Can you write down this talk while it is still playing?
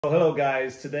So hello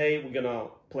guys, today we're gonna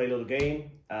play a little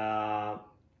game.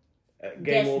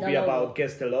 Game will be about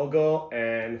guess the logo,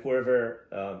 and whoever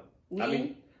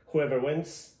whoever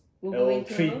wins will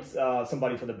treat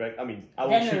somebody for the break. I mean, I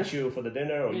will treat you for the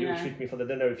dinner, or you treat me for the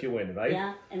dinner if you win, right?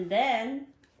 Yeah, and then.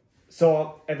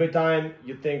 So every time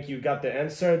you think you got the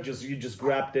answer, you just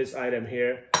grab this item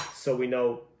here, so we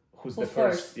know who's the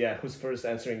first. Yeah, who's first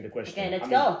answering the question. Okay, let's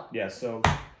go. Yeah, so.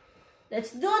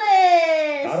 Let's do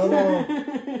this! I don't know.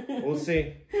 We'll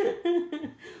see.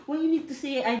 Well, you need to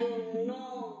say, I don't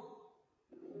know.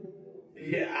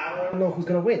 Yeah, I don't know who's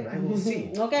gonna win. I will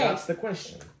see. Okay. That's the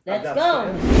question. Let's That's go. the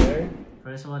answer.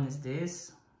 First one is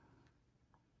this.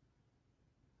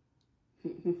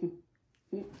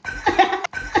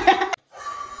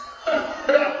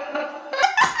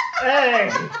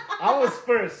 Hey! I was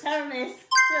first. Hermes.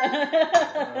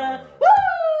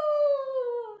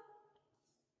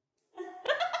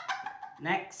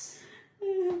 Next. I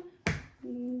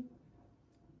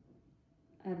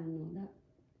don't know that.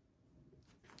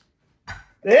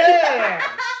 Yeah!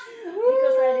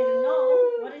 Because I didn't know.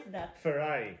 What is that?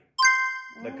 Ferrari.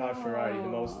 The car Ferrari, the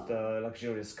most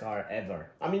luxurious car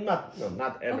ever. I mean, not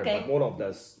ever, but one of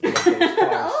those cars.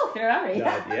 Oh, Ferrari.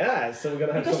 Yeah, so we're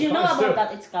gonna have because some you know cars about too.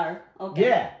 that, it's car. Okay.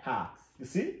 Yeah, ha. You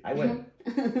see? I win.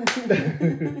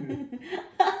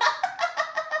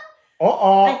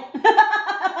 Uh-oh.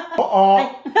 Uh-oh.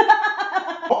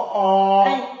 Uh-oh.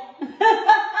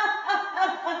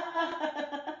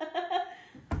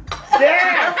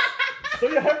 Yes! So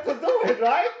you have to do it,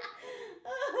 right?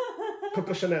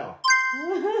 Coco Chanel.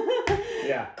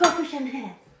 Yeah. Coco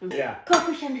Chanel. Yeah.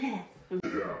 Coco Chanel.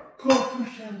 Coco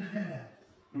Chanel.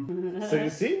 So you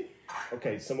see?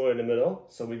 Okay, somewhere in the middle.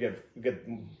 So we get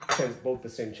both the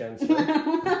same chance. Okay.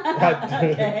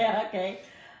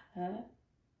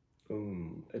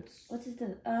 It's. What is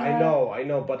that? I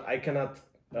know, but I cannot.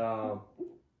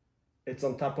 It's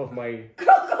on top of my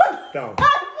down.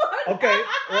 Okay,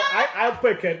 well, I'll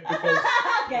pick it because.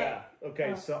 Okay. Yeah.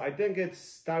 Okay, so I think it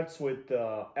starts with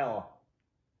L.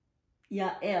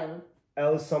 Yeah, L.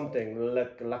 L something.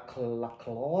 Laclor.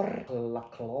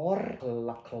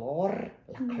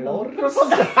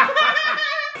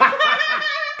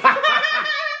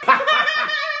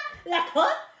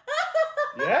 Lacoste?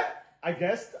 Yeah, I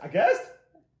guessed.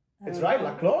 It's right.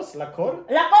 Lacoste. Lacoste.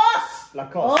 Lacoste.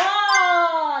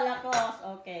 Oh, Lacoste.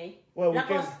 Okay. Well,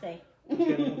 Lacoste.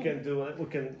 we can do it. We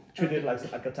can treat it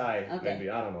like a tie. Okay. Maybe,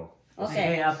 I don't know. Okay.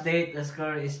 Okay, update. The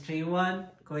score is 3-1.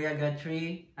 Kuya got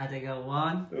 3. Ate got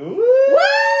 1. Ooh.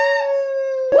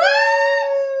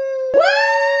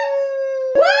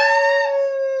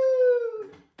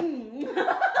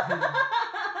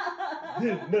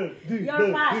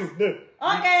 You're fast. Okay,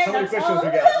 How many that's questions all. we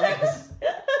got? Next.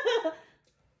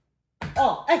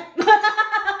 Oh, ay.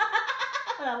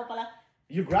 Wala mo pala.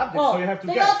 You grabbed it, so you have to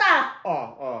guess. Toyota.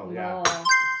 Oh, yeah. No.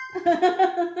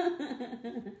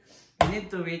 You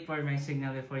need to wait for my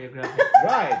signal before you grab it.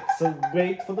 Right. So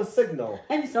wait for the signal.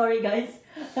 I'm sorry, guys.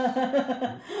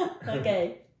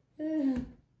 Okay.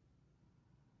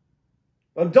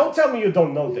 Well, don't tell me you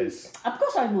don't know this. Of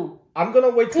course I know. I'm gonna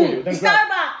wait for you. Then grab.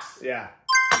 Starbucks. Yeah.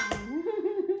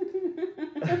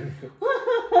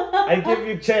 I give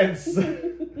you chance.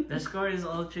 The score is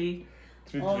all 3.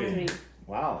 3-3. All three.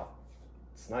 Wow.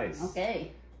 It's nice.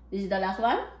 Okay. This is the last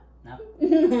one? No.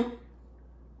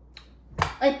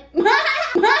 Ay.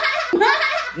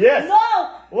 Yes. No!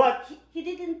 What? He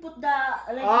didn't put the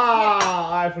like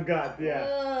Ah, I forgot. Yeah.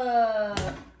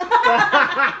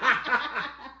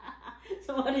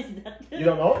 So what is that? You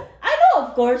don't know? I know,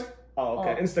 of course. Oh,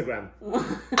 okay. Oh. Instagram.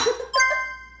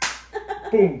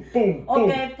 Boom, boom, boom.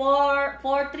 Okay,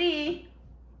 4-3.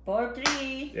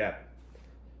 4-3. Yeah.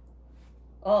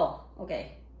 Oh,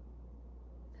 okay.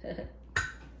 I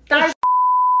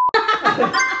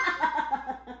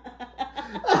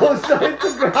was trying to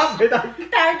grab it. I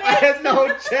Target. had no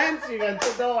chance even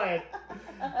to do it.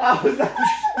 I was like,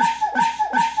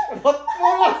 what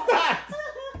was that?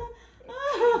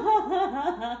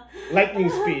 Lightning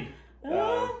speed.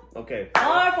 Okay.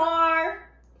 4-4.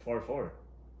 4-4.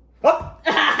 Up.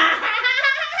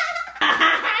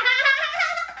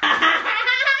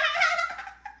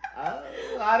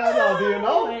 I don't know. Do you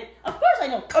know? Wait, of course I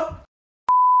know.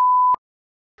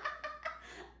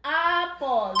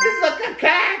 Apple. It's like a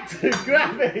cat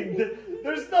grabbing.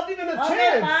 There's not even a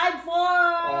Okay, chance. 5-4.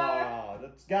 Oh,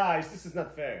 guys, this is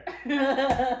not fair.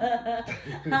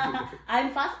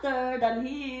 I'm faster than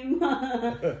him.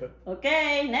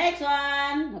 Okay, next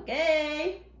one.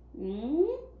 Okay.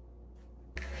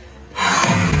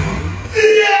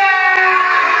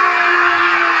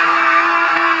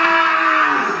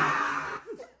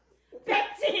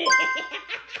 Pepsi.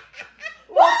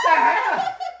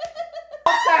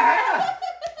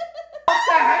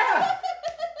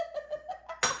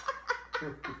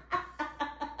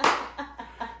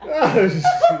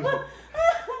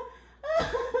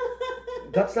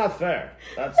 That's not fair.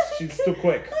 She's too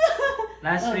quick.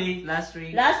 Last three, last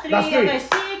three. Last three. Last three. Okay,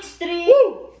 6, 3.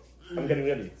 Woo! I'm getting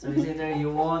ready. So it's either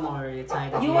you won or you tied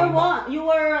again. You were one. You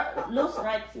were lose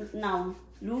right now.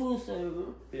 Loser.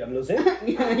 Yeah, I'm losing.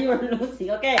 Yeah, you are losing.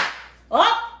 Okay.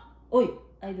 Oh! Oi,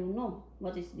 I don't know.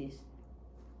 What is this?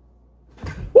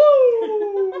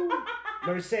 Woo!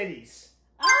 Mercedes.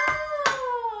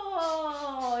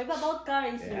 Oh, it's about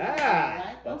cars. Yeah.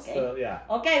 Right? That's Okay. yeah.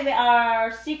 Okay, we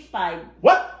are 6, 5.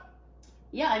 What?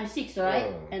 Yeah, I'm 6, right?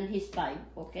 Oh. And he's 5.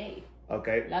 Okay.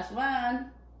 Okay. Last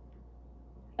one.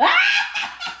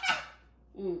 Ah!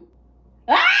 Mm.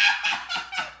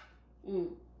 Ah! Mm.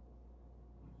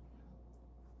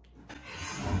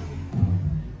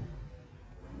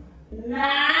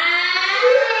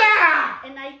 Nah!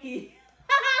 And Nike.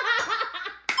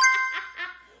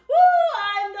 Woo!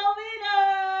 I'm the winner!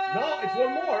 No, it's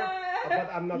one more. But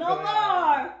I'm not no gonna...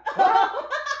 more!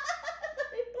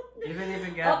 Even if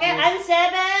you got Okay, this, I'm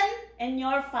 7 and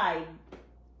you're 5.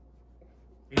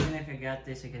 even if you got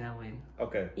this, you're gonna win.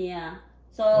 Okay. Yeah.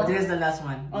 So But this is the last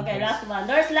one. okay, Okay. last one.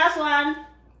 There's last one.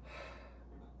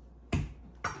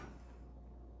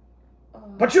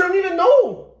 But you don't even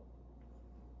know.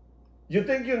 You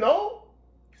think you know?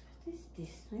 What is this?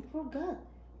 I forgot.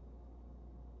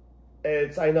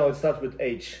 I know it starts with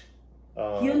H.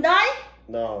 Hyundai?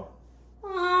 No.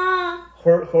 Ah.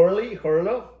 Hurley?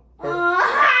 Hurlo?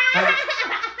 Ah.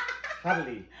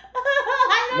 Harley. I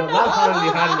No, don't know. not Harley,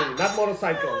 Harley. Not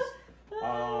motorcycles.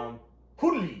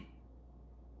 Hurley.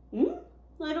 Hmm?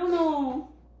 I don't know.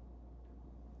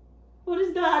 What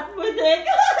is that? What the heck?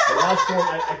 The last one,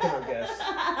 I cannot guess.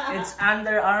 It's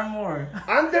Under Armour.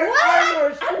 Under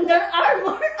Armour. Under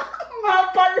Armour.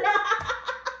 Mapala.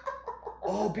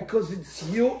 Oh, because it's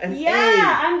U and Yeah, A.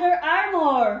 Under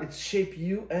Armour. It's shape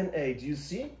U and A. Do you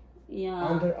see? Yeah.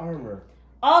 Under Armour.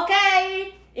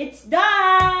 Okay, it's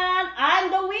done. I'm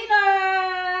the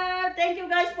winner. Thank you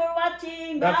guys for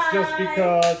watching. That's Bye. just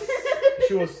because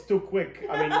she was too quick.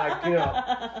 I mean, like, you know.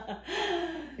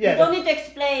 Yeah. You don't need to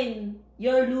explain.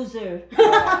 You're a loser.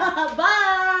 Bye.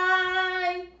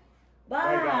 Bye.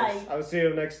 Bye, guys. I'll see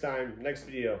you next time. Next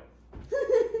video.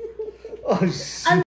 Oh, shit.